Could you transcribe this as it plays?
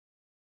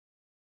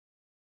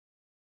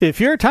If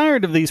you're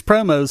tired of these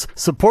promos,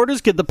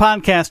 supporters get the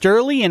podcast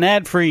early and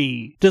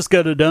ad-free. Just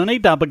go to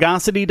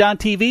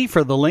donate.bogosity.tv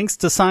for the links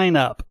to sign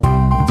up.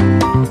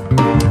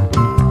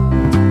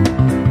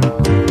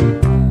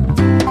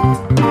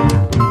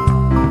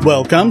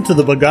 Welcome to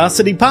the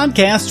Bogosity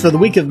Podcast for the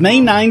week of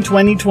May 9,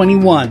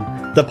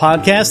 2021, the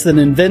podcast that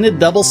invented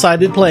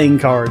double-sided playing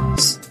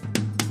cards.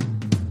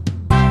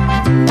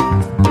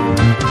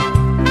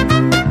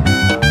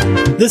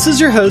 This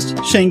is your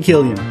host, Shane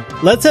Killian.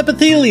 Let's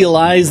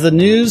epithelialize the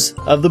news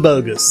of the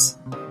bogus.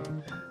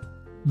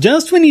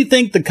 Just when you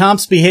think the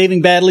cops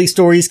behaving badly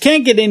stories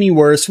can't get any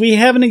worse, we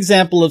have an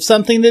example of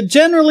something that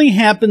generally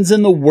happens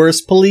in the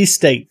worst police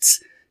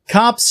states.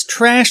 Cops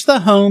trash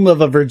the home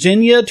of a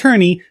Virginia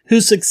attorney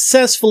who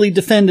successfully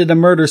defended a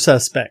murder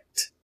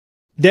suspect.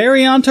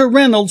 Darionta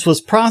Reynolds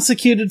was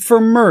prosecuted for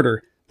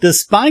murder,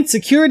 despite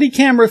security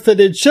camera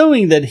footage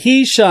showing that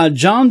he shot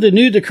John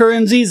Denis de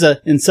Curanziza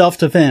in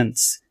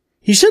self-defense.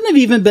 He shouldn't have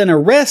even been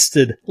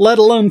arrested, let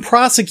alone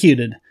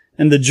prosecuted,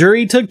 and the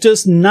jury took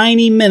just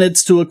 90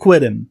 minutes to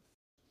acquit him.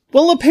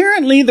 Well,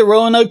 apparently the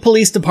Roanoke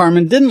Police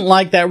Department didn't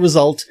like that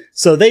result,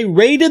 so they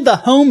raided the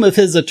home of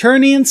his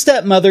attorney and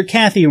stepmother,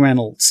 Kathy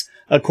Reynolds.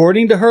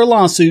 According to her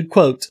lawsuit,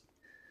 quote,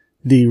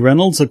 "The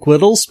Reynolds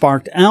acquittal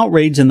sparked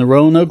outrage in the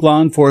Roanoke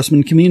law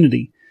enforcement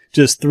community.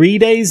 Just 3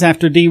 days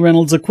after D.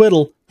 Reynolds'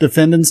 acquittal,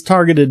 defendants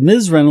targeted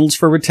Ms. Reynolds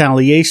for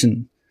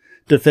retaliation.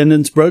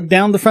 Defendants broke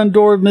down the front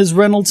door of Ms.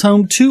 Reynolds'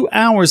 home 2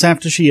 hours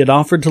after she had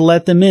offered to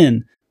let them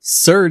in,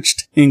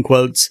 searched, in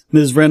quotes,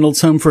 Ms.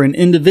 Reynolds' home for an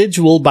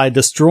individual by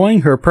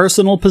destroying her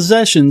personal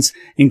possessions,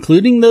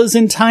 including those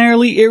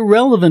entirely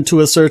irrelevant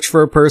to a search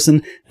for a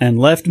person, and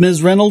left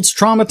Ms. Reynolds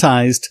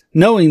traumatized,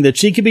 knowing that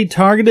she could be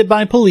targeted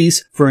by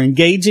police for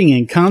engaging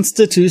in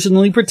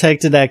constitutionally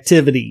protected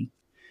activity."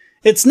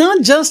 It's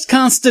not just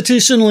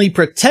constitutionally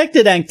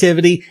protected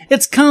activity,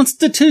 it's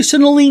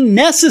constitutionally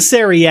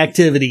necessary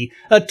activity.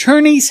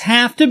 Attorneys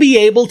have to be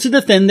able to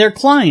defend their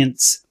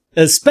clients,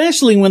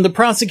 especially when the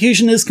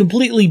prosecution is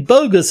completely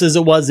bogus as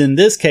it was in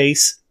this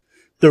case.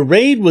 The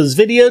raid was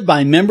videoed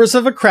by members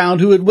of a crowd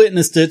who had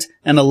witnessed it,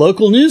 and a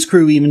local news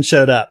crew even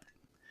showed up.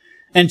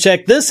 And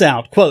check this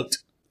out, quote,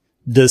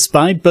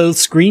 "Despite both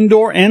screen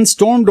door and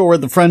storm door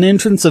at the front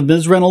entrance of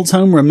Ms. Reynolds'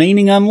 home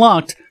remaining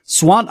unlocked,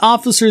 SWAT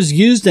officers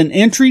used an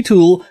entry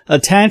tool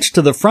attached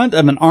to the front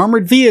of an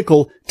armored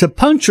vehicle to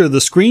puncture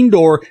the screen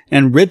door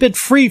and rip it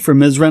free from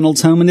Ms.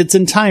 Reynolds' home in its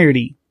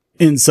entirety.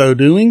 In so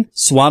doing,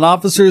 SWAT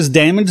officers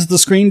damaged the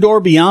screen door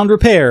beyond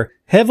repair,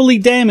 heavily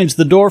damaged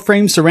the door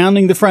frame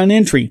surrounding the front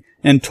entry,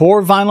 and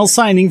tore vinyl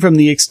siding from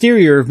the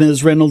exterior of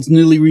Ms. Reynolds'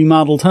 newly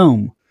remodeled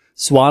home.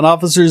 SWAT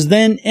officers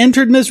then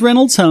entered Ms.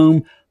 Reynolds'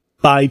 home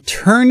by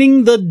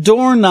turning the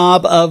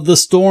doorknob of the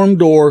storm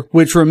door,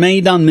 which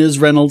remained on Ms.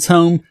 Reynolds'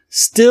 home,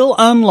 still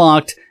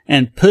unlocked,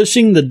 and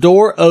pushing the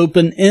door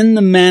open in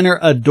the manner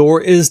a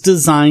door is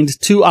designed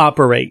to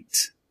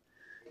operate."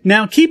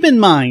 Now keep in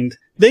mind,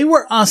 they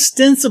were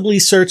ostensibly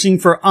searching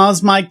for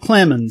Osmike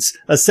Clemens,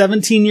 a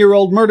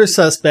 17-year-old murder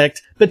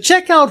suspect, but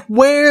check out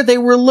where they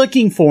were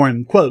looking for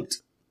him, quote,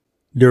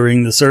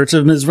 "During the search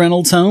of Ms.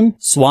 Reynolds' home,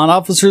 SWAT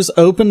officers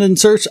opened and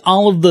searched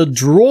all of the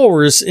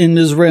drawers in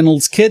Ms.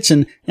 Reynolds'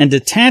 kitchen and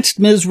detached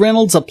Ms.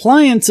 Reynolds'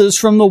 appliances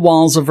from the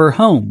walls of her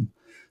home.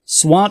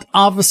 SWAT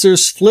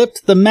officers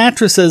flipped the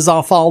mattresses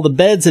off all the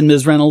beds in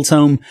Ms. Reynolds'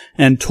 home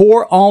and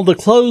tore all the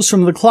clothes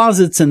from the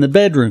closets in the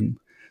bedroom.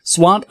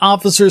 SWAT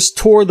officers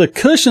tore the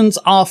cushions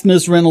off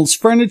Ms. Reynolds'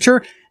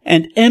 furniture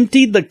and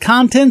emptied the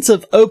contents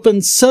of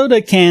open soda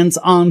cans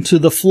onto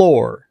the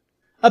floor.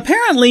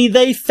 Apparently,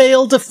 they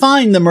failed to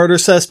find the murder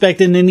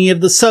suspect in any of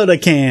the soda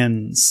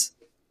cans.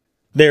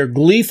 Their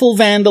gleeful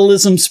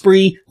vandalism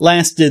spree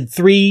lasted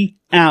 3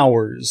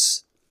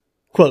 hours.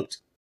 Quote,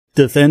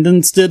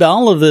 "Defendants did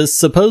all of this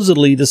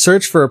supposedly to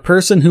search for a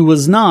person who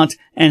was not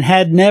and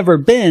had never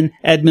been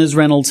at Ms.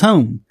 Reynolds'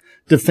 home.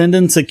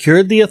 Defendants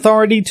secured the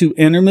authority to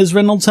enter Ms.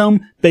 Reynolds' home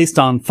based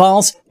on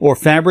false or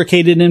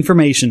fabricated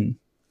information."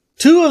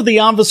 2 of the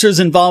officers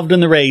involved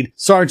in the raid,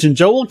 Sergeant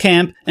Joel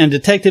Camp and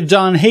Detective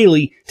John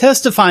Haley,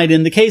 testified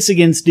in the case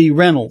against D.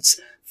 Reynolds.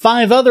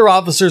 5 other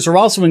officers are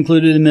also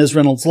included in Ms.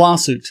 Reynolds'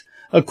 lawsuit.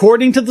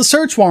 According to the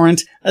search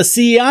warrant, a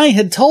CI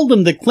had told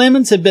them that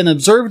Clemens had been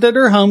observed at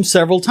her home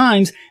several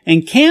times,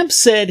 and Camp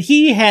said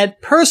he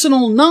had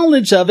personal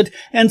knowledge of it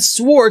and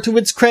swore to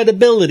its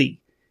credibility,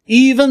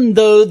 even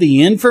though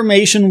the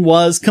information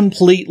was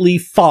completely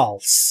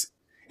false.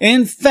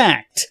 In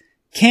fact,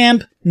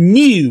 Camp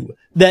knew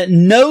that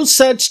no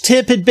such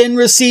tip had been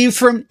received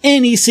from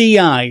any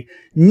CI,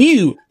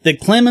 knew that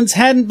Clemens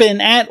hadn't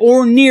been at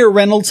or near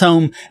Reynolds'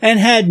 home, and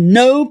had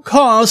no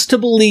cause to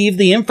believe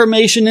the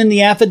information in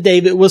the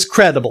affidavit was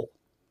credible.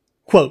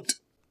 Quote,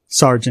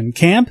 "Sergeant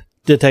Camp,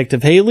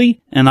 Detective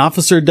Haley, and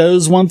Officer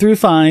Does 1 through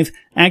 5,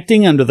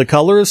 acting under the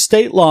color of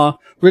state law,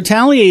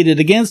 retaliated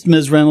against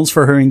Ms. Reynolds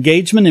for her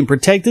engagement in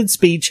protected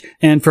speech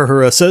and for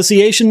her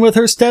association with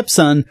her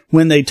stepson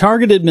when they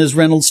targeted Ms.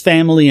 Reynolds'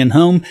 family and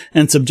home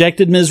and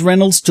subjected Ms.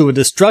 Reynolds to a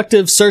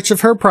destructive search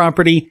of her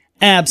property,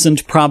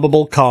 absent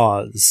probable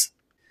cause.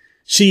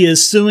 She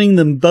is suing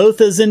them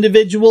both as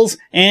individuals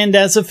and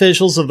as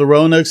officials of the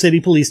Roanoke City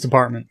Police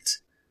Department.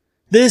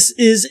 This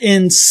is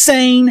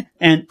insane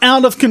and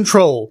out of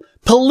control.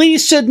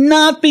 Police should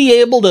not be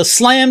able to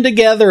slam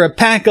together a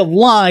pack of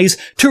lies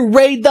to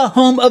raid the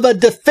home of a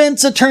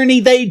defense attorney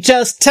they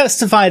just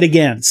testified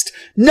against.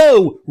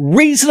 No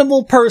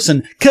reasonable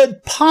person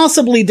could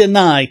possibly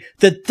deny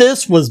that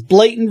this was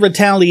blatant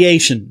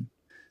retaliation.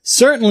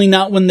 Certainly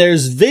not when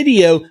there's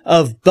video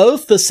of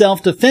both the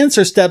self-defense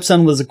her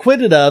stepson was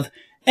acquitted of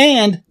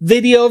and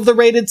video of the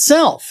raid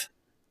itself.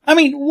 I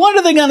mean, what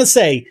are they going to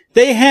say?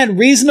 They had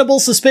reasonable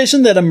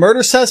suspicion that a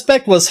murder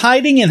suspect was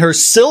hiding in her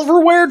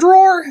silverware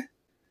drawer?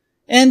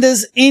 And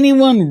does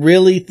anyone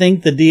really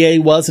think the DA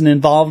wasn't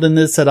involved in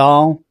this at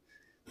all?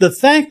 The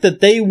fact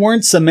that they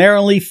weren't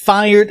summarily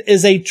fired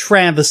is a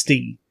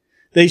travesty.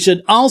 They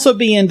should also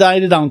be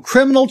indicted on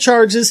criminal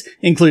charges,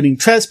 including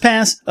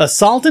trespass,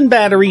 assault and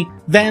battery,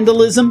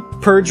 vandalism,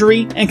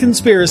 perjury, and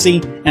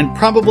conspiracy, and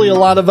probably a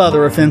lot of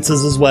other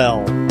offenses as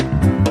well.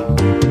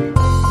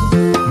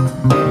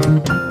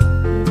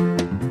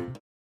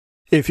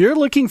 If you're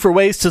looking for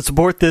ways to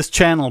support this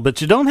channel,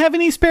 but you don't have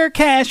any spare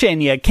cash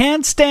and you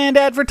can't stand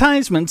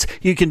advertisements,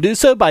 you can do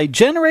so by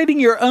generating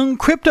your own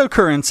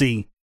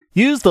cryptocurrency.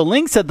 Use the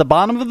links at the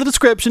bottom of the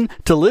description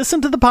to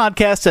listen to the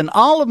podcast and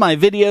all of my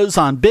videos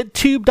on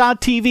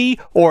bittube.tv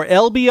or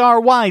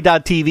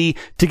lbry.tv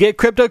to get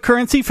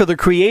cryptocurrency for the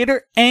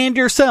creator and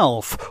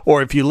yourself.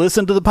 Or if you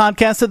listen to the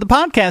podcast at the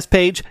podcast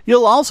page,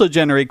 you'll also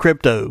generate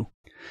crypto.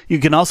 You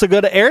can also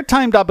go to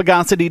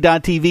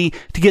airtime.bogosity.tv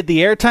to get the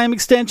airtime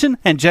extension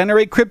and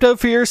generate crypto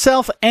for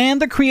yourself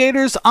and the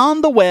creators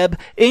on the web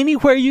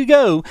anywhere you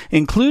go,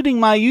 including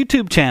my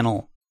YouTube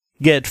channel.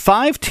 Get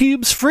 5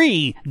 tubes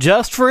free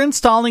just for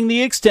installing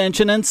the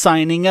extension and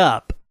signing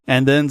up,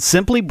 and then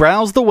simply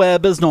browse the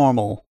web as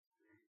normal.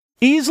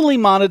 Easily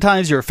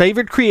monetize your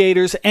favorite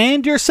creators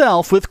and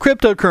yourself with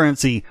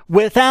cryptocurrency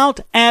without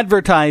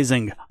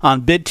advertising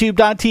on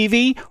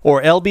bittube.tv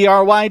or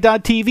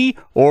lbry.tv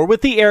or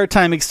with the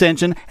airtime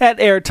extension at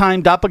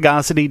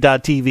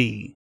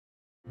airtime.bogosity.tv.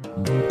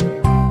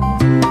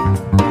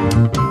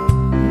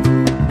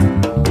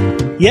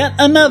 Yet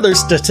another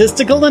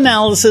statistical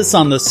analysis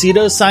on the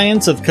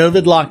pseudoscience of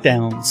COVID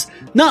lockdowns.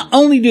 Not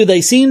only do they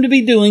seem to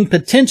be doing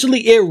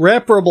potentially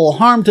irreparable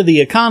harm to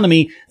the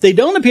economy, they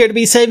don't appear to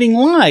be saving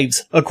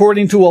lives,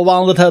 according to a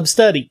Wallet Hub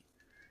study.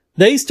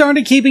 They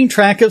started keeping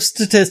track of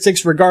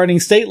statistics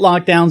regarding state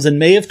lockdowns in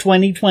May of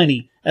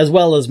 2020, as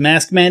well as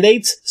mask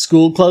mandates,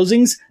 school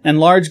closings, and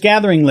large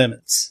gathering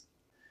limits.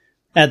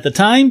 At the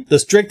time, the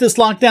strictest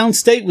lockdown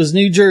state was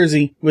New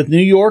Jersey, with New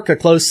York a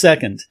close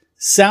second.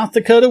 South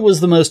Dakota was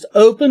the most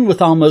open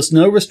with almost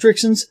no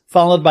restrictions,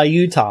 followed by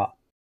Utah.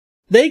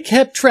 They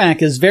kept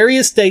track as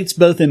various states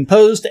both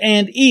imposed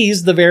and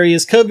eased the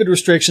various COVID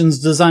restrictions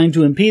designed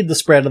to impede the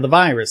spread of the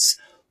virus.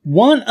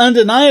 One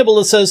undeniable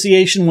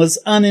association was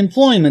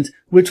unemployment,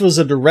 which was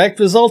a direct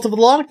result of the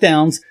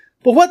lockdowns,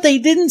 but what they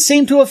didn't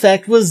seem to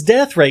affect was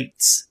death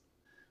rates.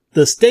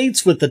 The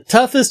states with the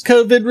toughest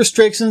COVID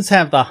restrictions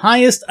have the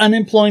highest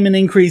unemployment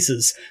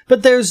increases,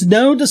 but there's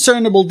no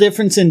discernible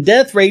difference in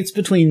death rates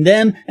between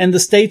them and the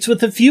states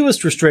with the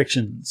fewest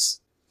restrictions.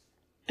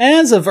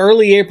 As of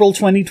early April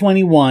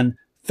 2021,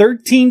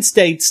 13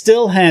 states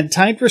still had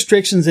tight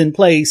restrictions in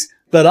place,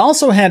 but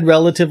also had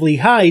relatively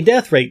high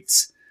death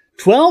rates.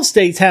 12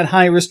 states had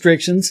high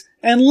restrictions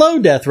and low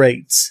death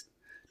rates.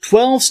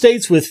 12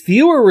 states with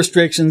fewer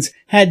restrictions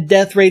had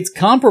death rates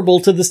comparable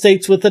to the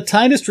states with the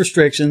tightest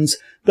restrictions,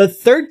 but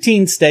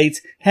 13 states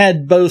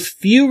had both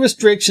few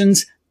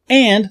restrictions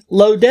and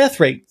low death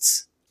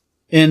rates.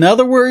 In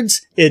other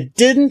words, it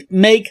didn't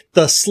make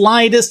the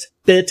slightest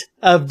bit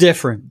of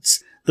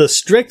difference. The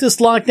strictest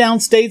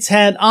lockdown states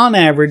had, on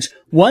average,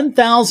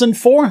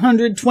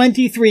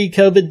 1,423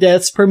 COVID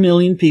deaths per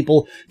million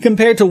people,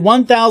 compared to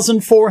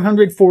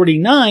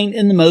 1,449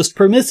 in the most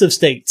permissive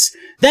states.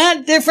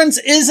 That difference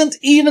isn't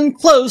even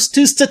close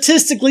to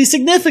statistically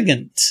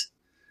significant.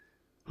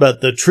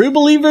 But the true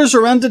believers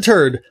are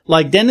undeterred,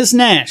 like Dennis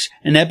Nash,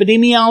 an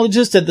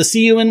epidemiologist at the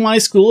CUNY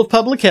School of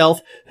Public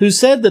Health, who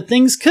said that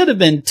things could have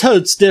been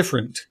totes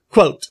different.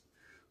 Quote,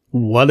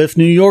 "What if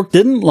New York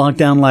didn't lock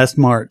down last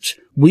March?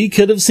 We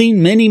could have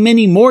seen many,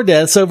 many more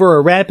deaths over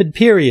a rapid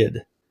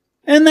period."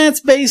 And that's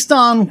based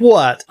on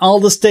what?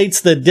 All the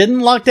states that didn't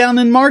lock down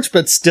in March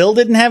but still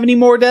didn't have any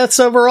more deaths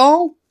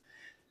overall?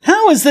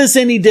 How is this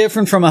any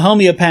different from a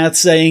homeopath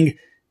saying,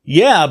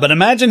 "Yeah, but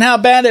imagine how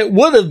bad it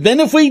would have been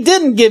if we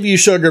didn't give you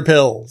sugar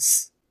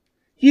pills"?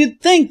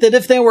 You'd think that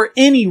if there were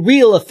any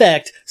real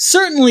effect,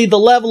 certainly the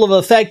level of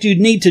effect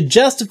you'd need to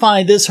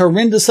justify this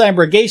horrendous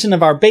abrogation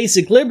of our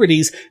basic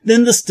liberties,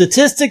 then the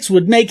statistics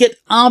would make it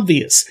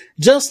obvious,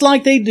 just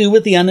like they do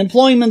with the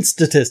unemployment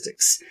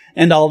statistics.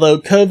 And although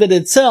COVID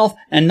itself,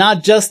 and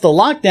not just the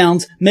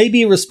lockdowns, may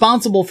be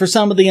responsible for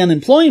some of the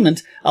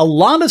unemployment, a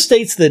lot of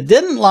states that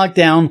didn't lock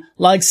down,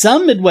 like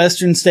some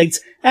Midwestern states,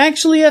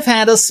 actually have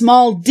had a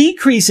small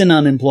decrease in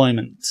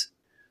unemployment.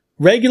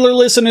 Regular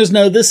listeners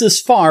know this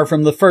is far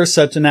from the first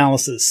such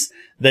analysis.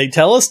 They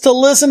tell us to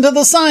listen to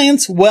the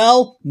science.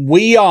 Well,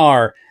 we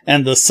are.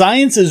 And the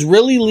science is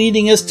really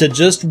leading us to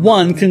just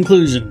one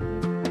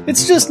conclusion.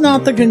 It's just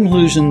not the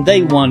conclusion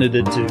they wanted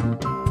it to.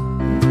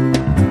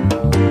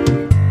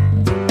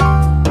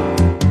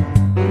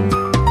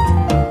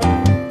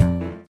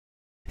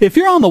 If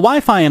you're on the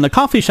Wi-Fi in a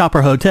coffee shop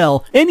or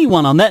hotel,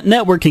 anyone on that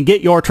network can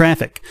get your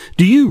traffic.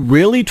 Do you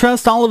really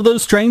trust all of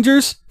those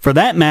strangers? For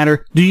that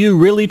matter, do you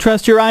really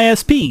trust your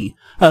ISP?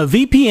 A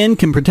VPN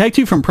can protect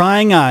you from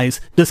prying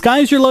eyes,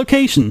 disguise your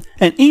location,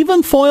 and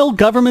even foil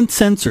government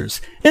censors.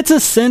 It's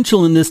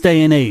essential in this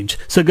day and age,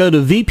 so go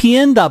to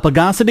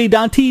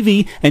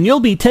vpn.bogosity.tv and you'll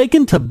be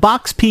taken to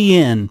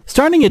BoxPN.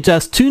 Starting at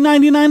just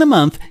 $2.99 a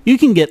month, you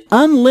can get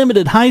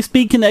unlimited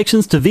high-speed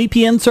connections to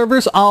VPN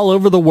servers all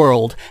over the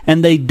world,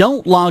 and they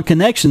don't log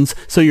connections,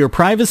 so your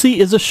privacy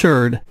is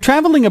assured.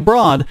 Traveling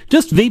abroad,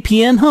 just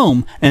VPN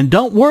home, and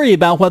don't worry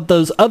about what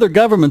those other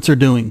governments are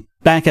doing.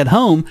 Back at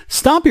home,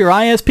 stop your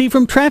ISP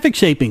from traffic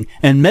shaping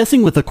and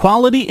messing with the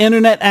quality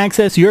internet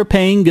access you're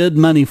paying good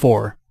money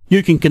for.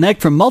 You can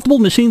connect from multiple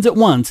machines at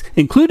once,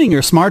 including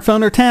your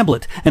smartphone or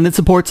tablet, and it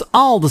supports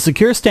all the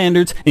secure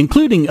standards,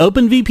 including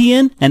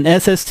OpenVPN and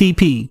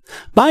SSTP.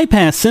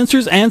 Bypass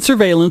censors and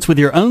surveillance with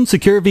your own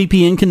secure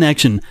VPN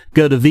connection.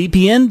 Go to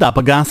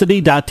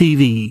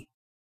vpn.bogosity.tv.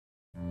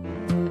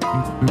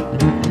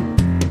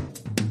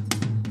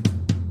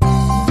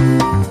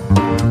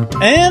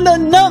 And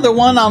another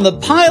one on the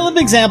pile of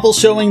examples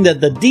showing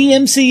that the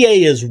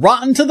DMCA is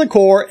rotten to the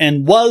core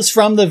and was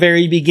from the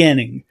very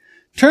beginning.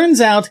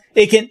 Turns out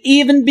it can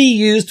even be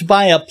used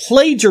by a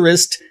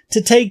plagiarist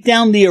to take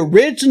down the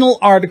original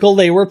article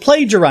they were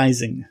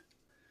plagiarizing.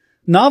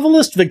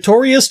 Novelist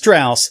Victoria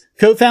Strauss,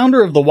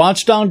 co-founder of the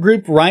watchdog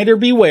group Writer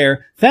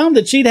Beware, found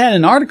that she'd had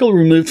an article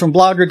removed from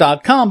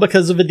Blogger.com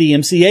because of a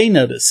DMCA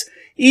notice,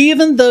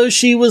 even though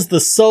she was the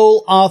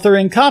sole author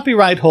and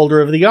copyright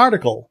holder of the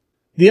article.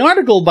 The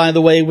article, by the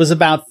way, was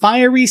about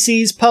Fiery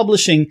Seas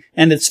Publishing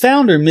and its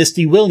founder,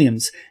 Misty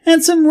Williams,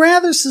 and some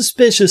rather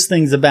suspicious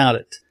things about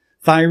it.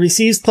 Fiery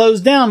Seas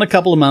closed down a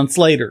couple of months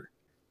later.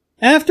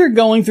 After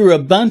going through a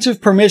bunch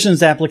of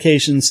permissions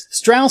applications,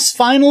 Strauss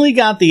finally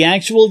got the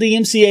actual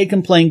DMCA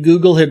complaint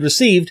Google had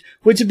received,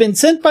 which had been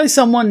sent by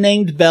someone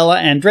named Bella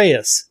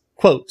Andreas.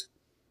 Quote,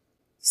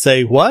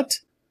 "Say what?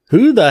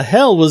 Who the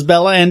hell was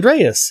Bella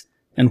Andreas?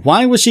 And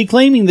why was she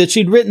claiming that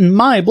she'd written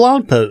my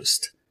blog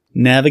post?"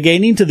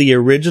 Navigating to the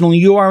original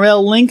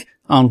URL link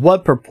on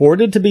what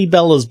purported to be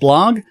Bella's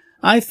blog,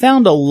 I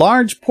found a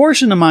large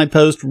portion of my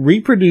post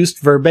reproduced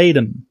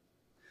verbatim.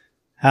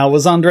 How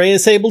was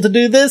Andreas able to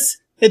do this?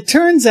 It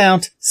turns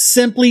out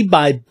simply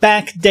by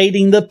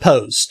backdating the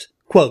post.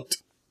 Quote,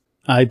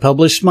 "I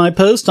published my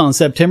post on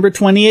September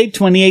 28,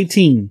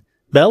 2018.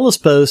 Bella's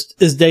post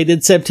is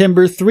dated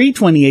September 3,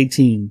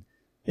 2018.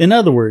 In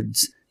other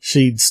words,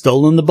 she'd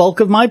stolen the bulk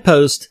of my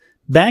post,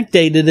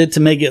 backdated it to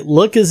make it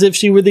look as if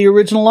she were the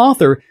original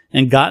author,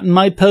 and gotten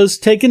my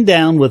post taken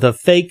down with a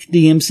fake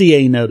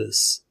DMCA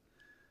notice."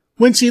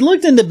 When she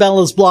looked into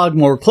Bella's blog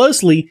more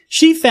closely,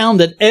 she found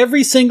that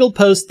every single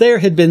post there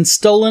had been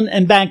stolen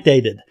and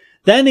backdated.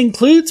 That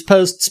includes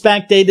posts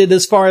backdated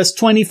as far as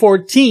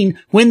 2014,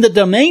 when the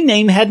domain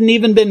name hadn't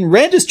even been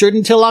registered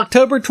until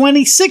October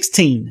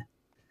 2016.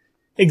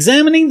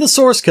 Examining the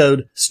source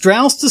code,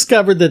 Strauss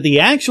discovered that the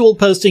actual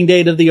posting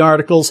date of the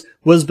articles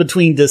was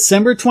between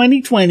December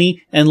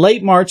 2020 and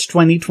late March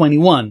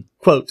 2021.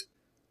 Quote,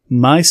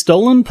 "My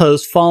stolen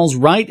post falls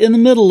right in the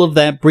middle of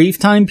that brief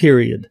time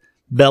period.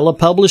 Bella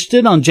published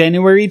it on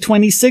January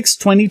 26,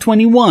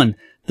 2021,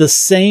 the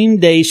same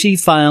day she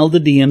filed the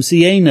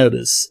DMCA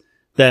notice.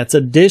 That's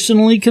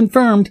additionally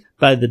confirmed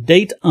by the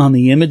date on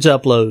the image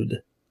upload."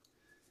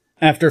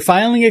 After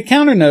filing a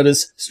counter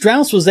notice,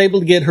 Strauss was able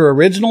to get her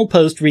original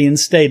post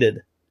reinstated.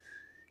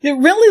 It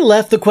really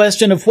left the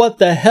question of what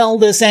the hell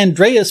this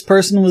Andreas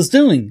person was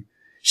doing.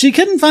 She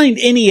couldn't find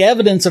any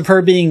evidence of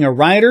her being a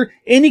writer,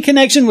 any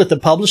connection with the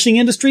publishing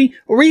industry,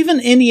 or even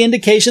any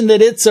indication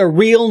that it's a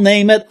real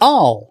name at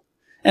all.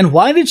 And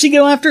why did she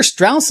go after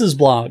Strauss's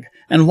blog?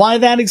 And why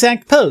that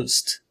exact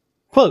post?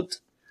 Quote,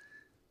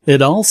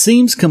 "It all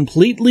seems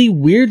completely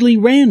weirdly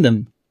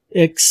random,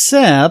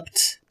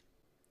 except..."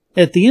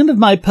 At the end of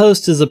my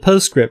post is a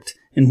postscript,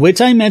 in which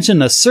I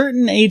mention a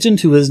certain agent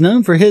who is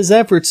known for his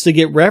efforts to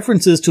get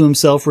references to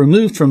himself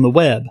removed from the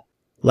web.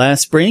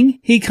 Last spring,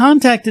 he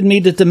contacted me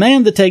to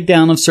demand the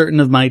takedown of certain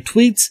of my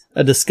tweets,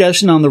 a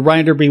discussion on the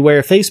Writer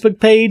Beware Facebook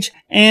page,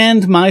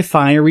 and my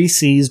Fiery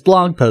Seas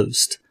blog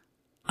post.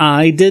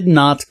 I did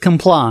not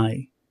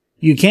comply.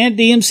 You can't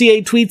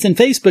DMCA tweets and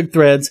Facebook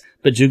threads,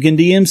 but you can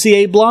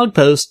DMCA blog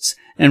posts.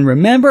 And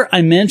remember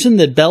I mentioned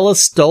that Bella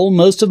stole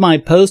most of my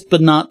post,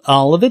 but not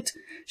all of it?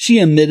 She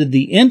omitted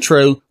the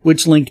intro,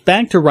 which linked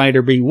back to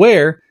Writer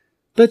Beware,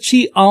 but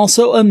she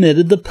also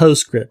omitted the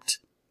postscript.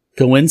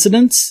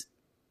 Coincidence?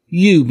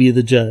 You be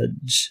the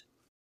judge.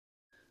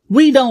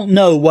 We don't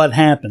know what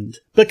happened,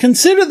 but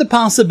consider the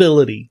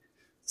possibility.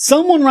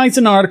 Someone writes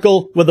an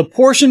article with a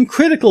portion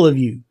critical of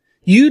you.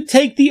 You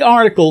take the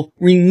article,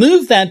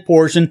 remove that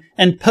portion,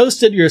 and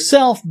post it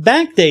yourself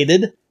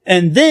backdated,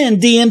 and then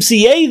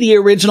DMCA the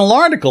original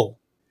article.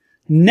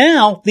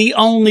 Now, the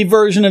only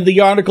version of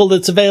the article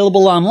that's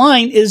available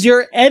online is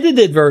your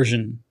edited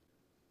version.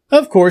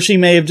 Of course, she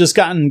may have just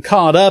gotten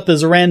caught up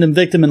as a random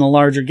victim in a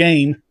larger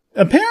game.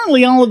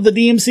 Apparently, all of the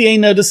DMCA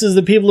notices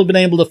that people have been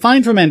able to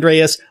find from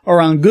Andreas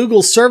are on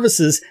Google's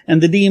services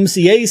and the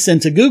DMCA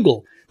sent to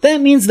Google.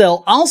 That means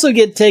they'll also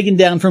get taken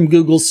down from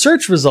Google's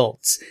search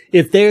results.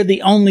 If they're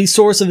the only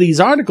source of these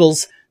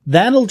articles,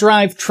 that'll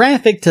drive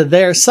traffic to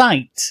their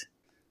site.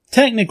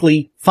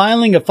 Technically,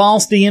 filing a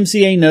false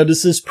DMCA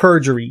notice is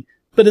perjury.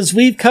 But as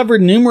we've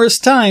covered numerous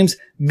times,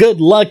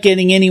 good luck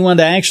getting anyone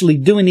to actually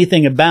do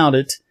anything about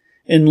it.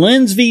 In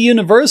Lenz v.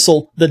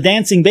 Universal, the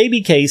dancing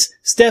baby case,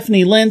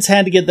 Stephanie Lenz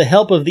had to get the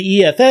help of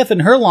the EFF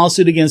in her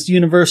lawsuit against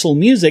Universal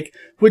Music,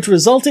 which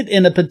resulted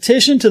in a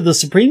petition to the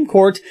Supreme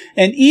Court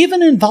and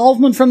even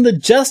involvement from the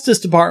Justice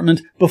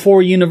Department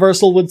before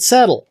Universal would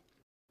settle.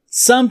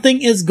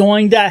 Something is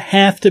going to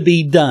have to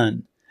be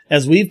done.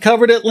 As we've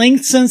covered at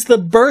length since the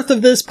birth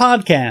of this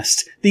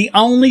podcast, the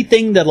only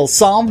thing that'll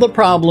solve the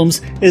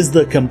problems is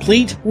the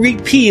complete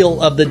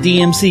repeal of the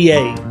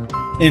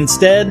DMCA.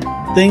 Instead,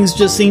 things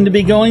just seem to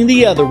be going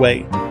the other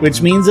way,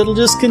 which means it'll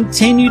just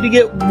continue to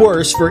get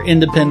worse for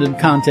independent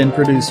content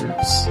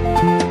producers.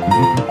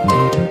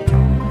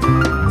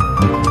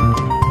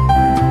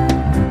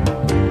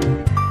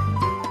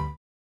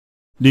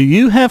 Do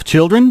you have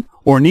children,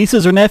 or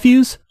nieces or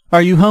nephews?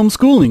 Are you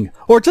homeschooling,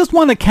 or just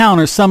want to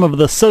counter some of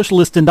the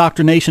socialist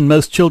indoctrination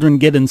most children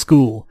get in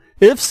school?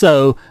 If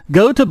so,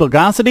 go to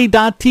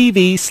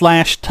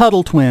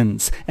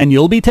bogosity.tv/TuttleTwins, and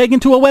you'll be taken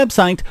to a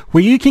website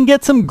where you can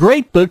get some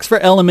great books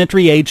for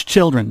elementary-aged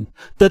children.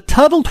 The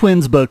Tuttle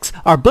Twins books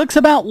are books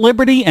about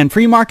liberty and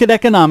free market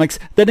economics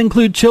that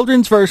include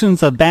children's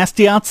versions of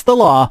Bastiat's The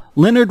Law,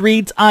 Leonard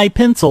Read's I,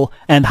 Pencil,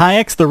 and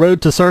Hayek's The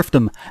Road to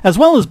Serfdom, as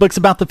well as books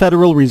about the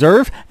Federal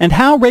Reserve and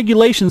how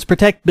regulations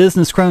protect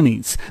business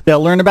cronies.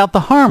 They'll learn about the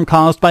harm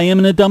caused by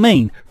eminent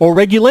domain, or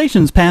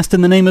regulations passed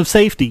in the name of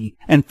safety,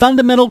 and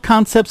fundamental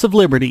concepts of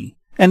liberty.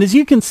 And as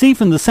you can see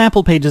from the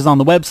sample pages on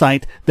the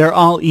website, they're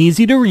all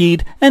easy to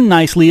read and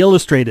nicely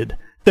illustrated.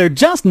 They're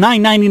just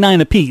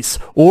 $9.99 a piece,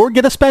 or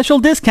get a special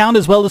discount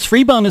as well as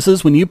free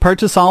bonuses when you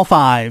purchase all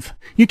 5.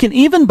 You can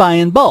even buy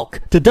in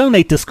bulk to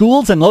donate to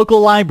schools and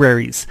local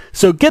libraries.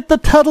 So get the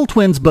Tuttle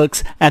Twins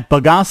books at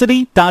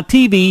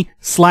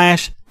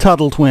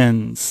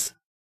bogosity.tv/TuttleTwins.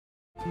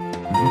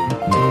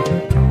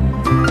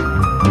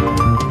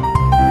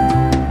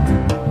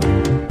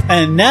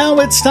 And now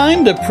it's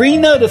time to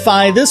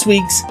pre-notify this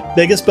week's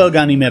Biggest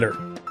Bogon Emitter.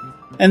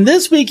 And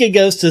this week it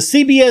goes to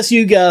CBS,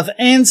 YouGov,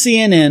 and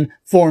CNN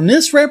for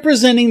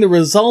misrepresenting the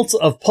results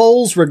of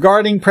polls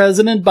regarding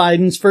President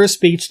Biden's first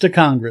speech to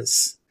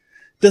Congress.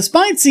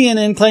 Despite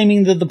CNN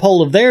claiming that the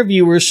poll of their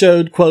viewers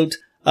showed, quote,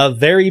 a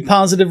very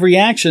positive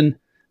reaction,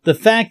 the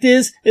fact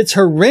is it's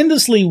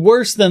horrendously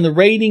worse than the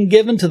rating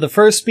given to the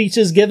first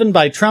speeches given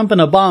by Trump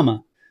and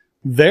Obama.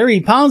 Very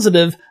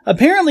positive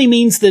apparently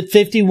means that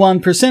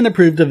 51%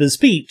 approved of his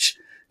speech.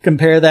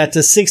 Compare that to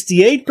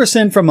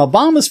 68% from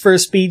Obama's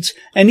first speech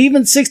and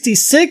even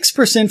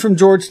 66% from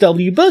George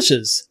W.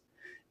 Bush's.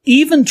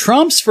 Even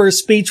Trump's first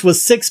speech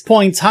was 6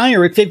 points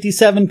higher at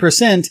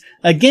 57%,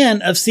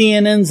 again of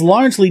CNN's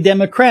largely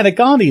Democratic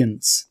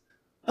audience.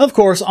 Of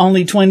course,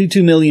 only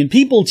 22 million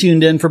people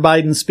tuned in for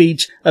Biden's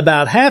speech,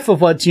 about half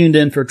of what tuned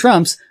in for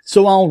Trump's,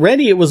 so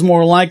already it was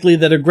more likely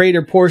that a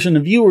greater portion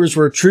of viewers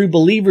were true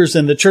believers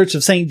in the Church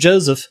of St.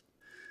 Joseph.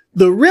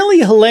 The really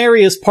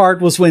hilarious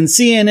part was when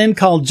CNN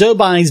called Joe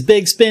Biden's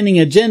big spending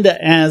agenda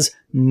as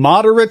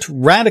moderate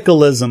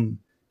radicalism.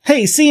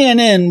 Hey,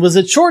 CNN, was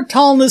it short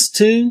tallness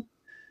too?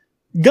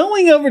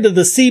 Going over to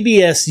the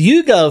CBS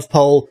YouGov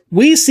poll,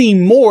 we see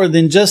more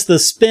than just the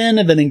spin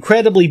of an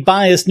incredibly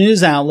biased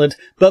news outlet,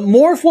 but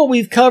more of what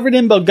we've covered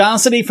in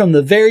Bogosity from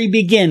the very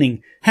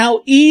beginning,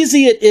 how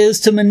easy it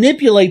is to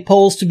manipulate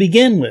polls to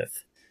begin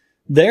with.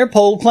 Their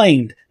poll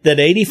claimed that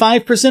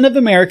 85% of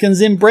Americans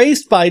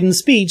embraced Biden's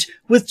speech,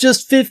 with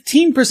just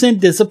 15%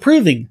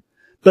 disapproving.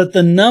 But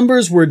the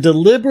numbers were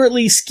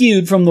deliberately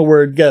skewed from the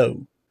word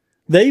go.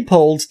 They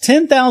polled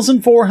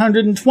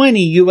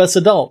 10,420 U.S.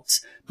 adults,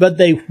 but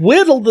they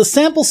whittled the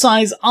sample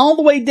size all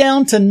the way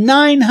down to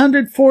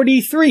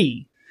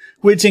 943,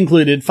 which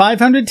included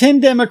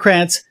 510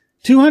 Democrats,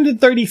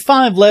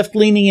 235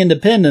 left-leaning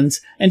independents,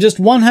 and just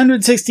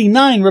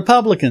 169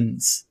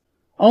 Republicans.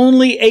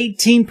 Only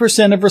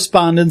 18% of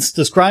respondents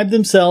described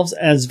themselves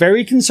as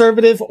very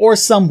conservative or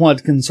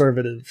somewhat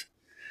conservative.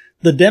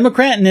 The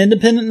Democrat and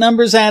independent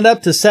numbers add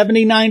up to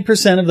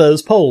 79% of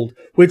those polled,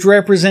 which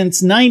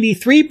represents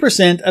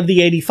 93% of the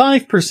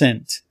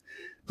 85%.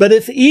 But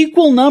if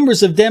equal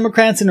numbers of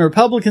Democrats and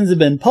Republicans had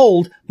been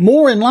polled,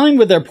 more in line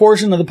with their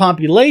portion of the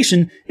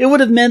population, it would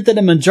have meant that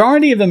a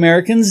majority of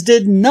Americans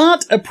did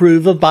not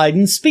approve of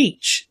Biden's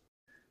speech.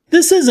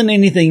 This isn't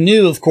anything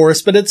new, of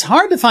course, but it's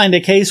hard to find a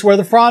case where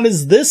the fraud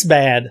is this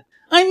bad.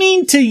 I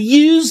mean, to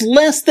use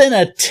less than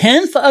a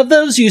tenth of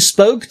those you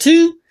spoke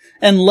to,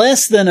 and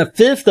less than a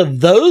fifth of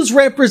those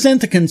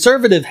represent the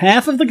conservative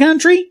half of the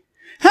country?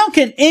 How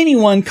can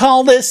anyone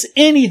call this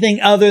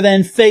anything other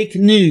than fake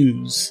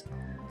news?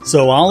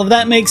 So all of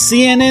that makes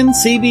CNN,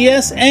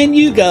 CBS, and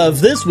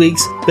YouGov this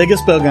week's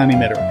Biggest Bogon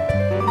Emitter.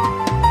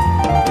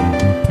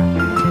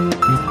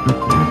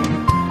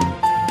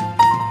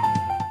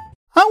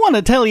 I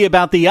want to tell you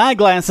about the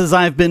eyeglasses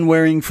I've been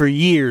wearing for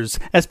years.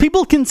 As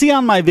people can see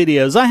on my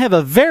videos, I have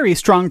a very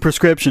strong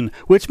prescription,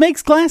 which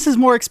makes glasses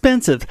more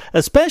expensive,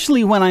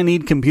 especially when I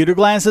need computer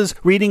glasses,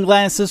 reading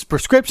glasses,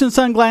 prescription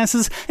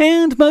sunglasses,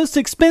 and most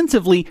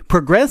expensively,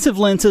 progressive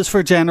lenses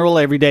for general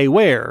everyday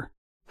wear.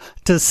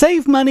 To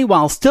save money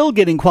while still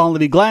getting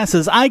quality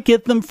glasses, I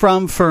get them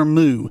from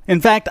Firmoo.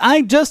 In fact,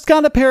 I just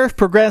got a pair of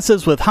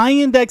progressives with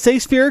high-index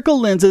aspherical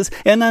lenses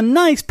and a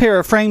nice pair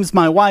of frames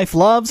my wife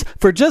loves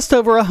for just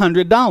over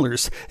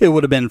 $100. It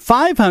would have been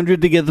 $500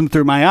 to get them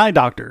through my eye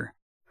doctor.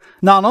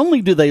 Not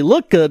only do they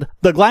look good,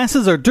 the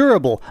glasses are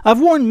durable.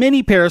 I've worn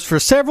many pairs for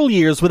several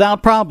years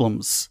without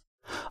problems.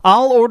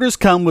 All orders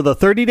come with a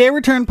 30-day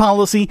return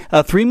policy,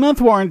 a 3-month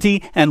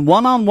warranty, and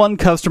one-on-one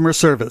customer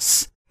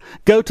service.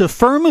 Go to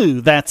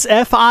Firmoo, that's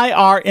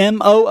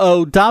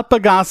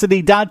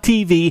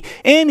FIRMOO.Bogosity.tv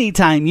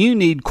anytime you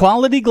need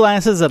quality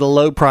glasses at a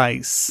low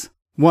price.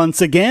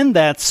 Once again,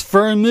 that's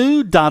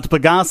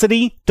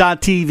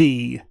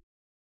Firmoo.Bogosity.tv.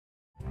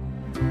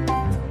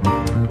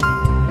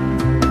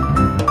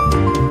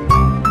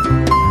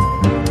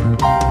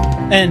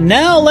 And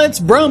now let's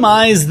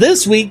bromize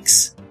this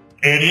week's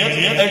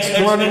Idiot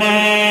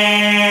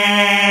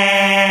Extraordinaire.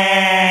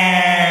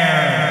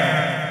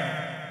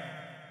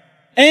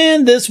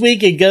 And this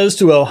week it goes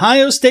to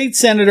Ohio State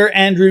Senator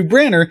Andrew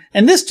Brenner,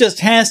 and this just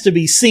has to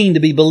be seen to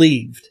be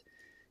believed.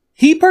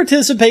 He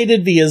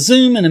participated via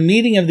Zoom in a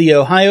meeting of the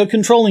Ohio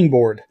Controlling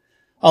Board.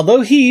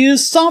 Although he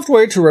used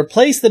software to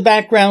replace the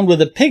background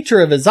with a picture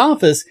of his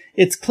office,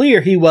 it's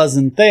clear he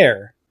wasn't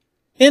there.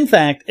 In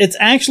fact, it's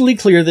actually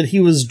clear that he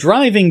was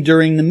driving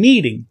during the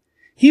meeting.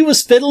 He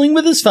was fiddling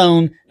with his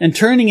phone and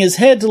turning his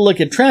head to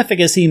look at traffic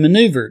as he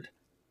maneuvered.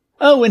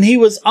 Oh, and he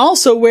was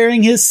also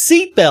wearing his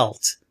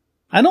seatbelt.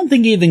 I don't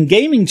think even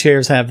gaming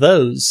chairs have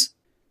those.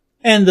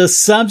 And the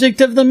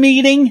subject of the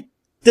meeting?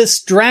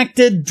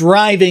 Distracted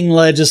driving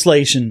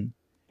legislation.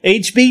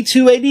 HB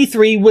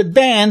 283 would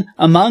ban,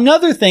 among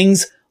other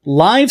things,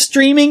 live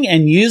streaming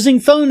and using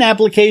phone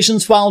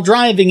applications while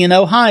driving in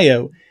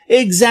Ohio.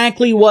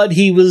 Exactly what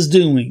he was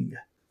doing.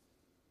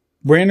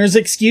 Brenner's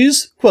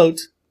excuse, quote,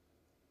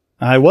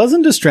 "I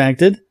wasn't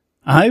distracted.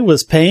 I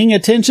was paying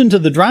attention to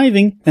the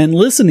driving and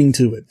listening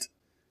to it."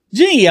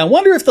 Gee, I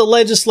wonder if the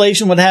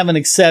legislation would have an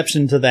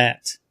exception to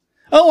that.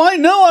 "Oh, I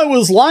know I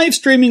was live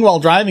streaming while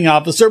driving,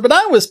 officer, but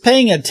I was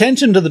paying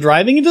attention to the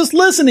driving and just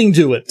listening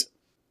to it."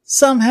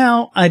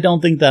 Somehow, I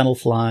don't think that'll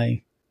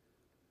fly.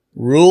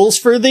 Rules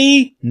for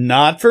thee,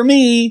 not for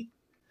me.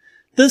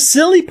 The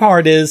silly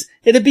part is,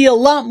 it'd be a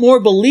lot more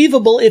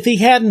believable if he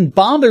hadn't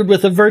bothered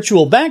with a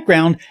virtual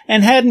background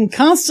and hadn't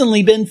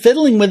constantly been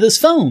fiddling with his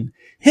phone.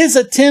 His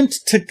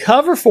attempt to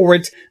cover for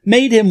it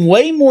made him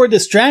way more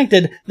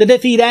distracted than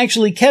if he'd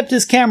actually kept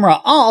his camera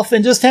off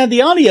and just had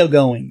the audio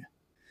going.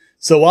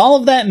 So all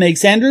of that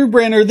makes Andrew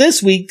Brenner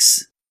this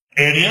week's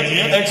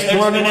Idiot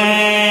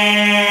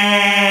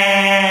Extraordinaire.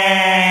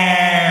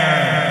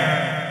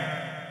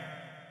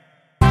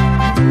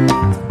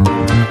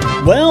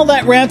 Well,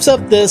 that wraps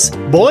up this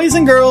Boys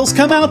and Girls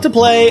Come Out to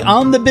Play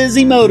on the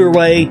Busy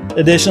Motorway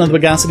edition of the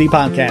Bogosity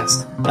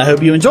Podcast. I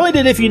hope you enjoyed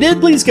it. If you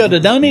did, please go to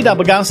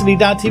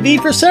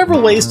donate.bogosity.tv for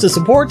several ways to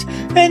support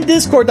and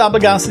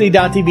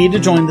discord.bogosity.tv to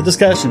join the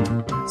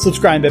discussion.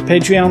 Subscribe at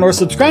Patreon or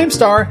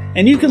Subscribestar,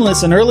 and you can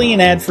listen early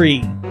and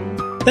ad-free.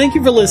 Thank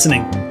you for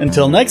listening.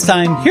 Until next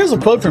time, here's a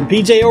quote from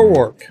PJ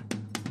O'Rourke.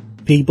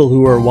 People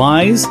who are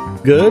wise,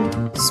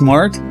 good,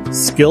 smart,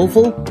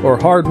 skillful, or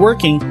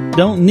hardworking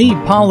don't need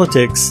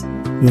politics.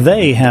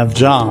 They have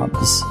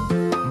jobs.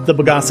 The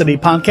Bogosity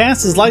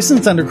Podcast is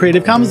licensed under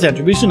Creative Commons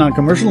Attribution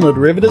Non-Commercial No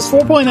Derivatives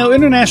 4.0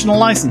 International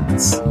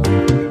License.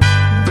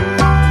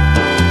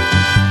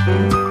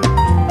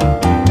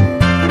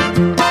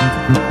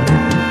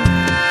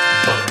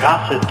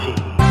 Bogosity.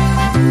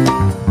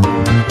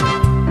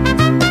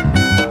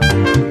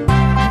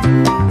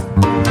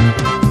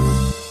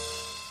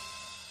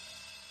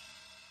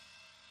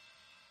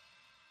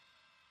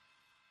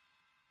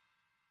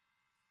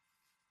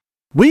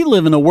 We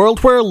live in a world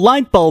where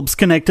light bulbs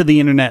connect to the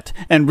internet,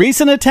 and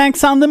recent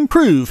attacks on them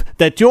prove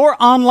that your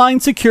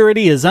online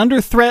security is under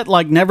threat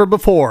like never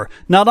before.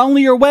 Not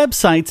only your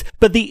websites,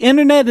 but the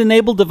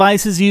internet-enabled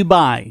devices you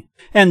buy.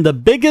 And the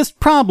biggest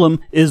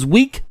problem is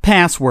weak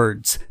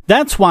passwords.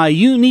 That's why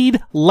you need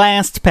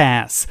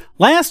LastPass.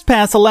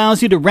 LastPass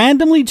allows you to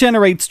randomly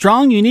generate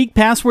strong, unique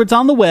passwords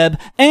on the web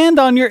and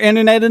on your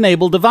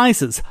internet-enabled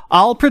devices,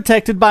 all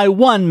protected by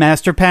one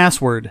master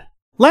password.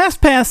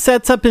 LastPass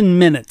sets up in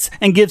minutes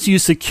and gives you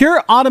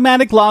secure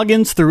automatic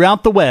logins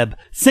throughout the web,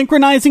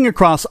 synchronizing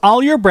across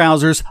all your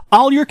browsers,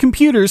 all your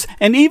computers,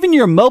 and even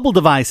your mobile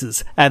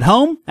devices, at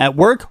home, at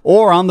work,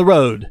 or on the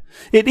road.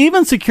 It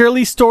even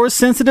securely stores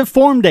sensitive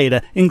form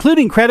data,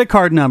 including credit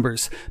card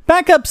numbers,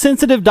 backup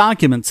sensitive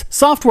documents,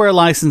 software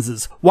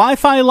licenses,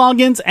 Wi-Fi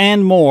logins,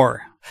 and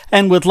more.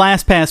 And with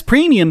LastPass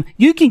Premium,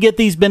 you can get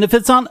these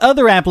benefits on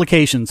other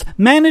applications,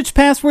 manage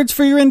passwords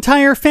for your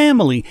entire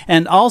family,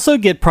 and also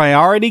get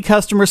priority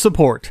customer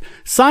support.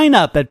 Sign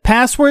up at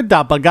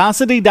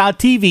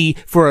password.bogosity.tv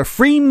for a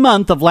free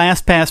month of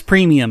LastPass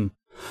Premium.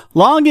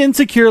 Log in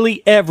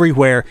securely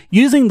everywhere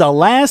using the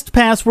last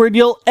password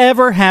you'll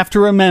ever have to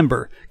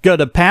remember. Go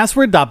to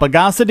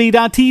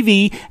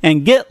password.bogosity.tv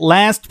and get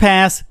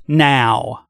LastPass now.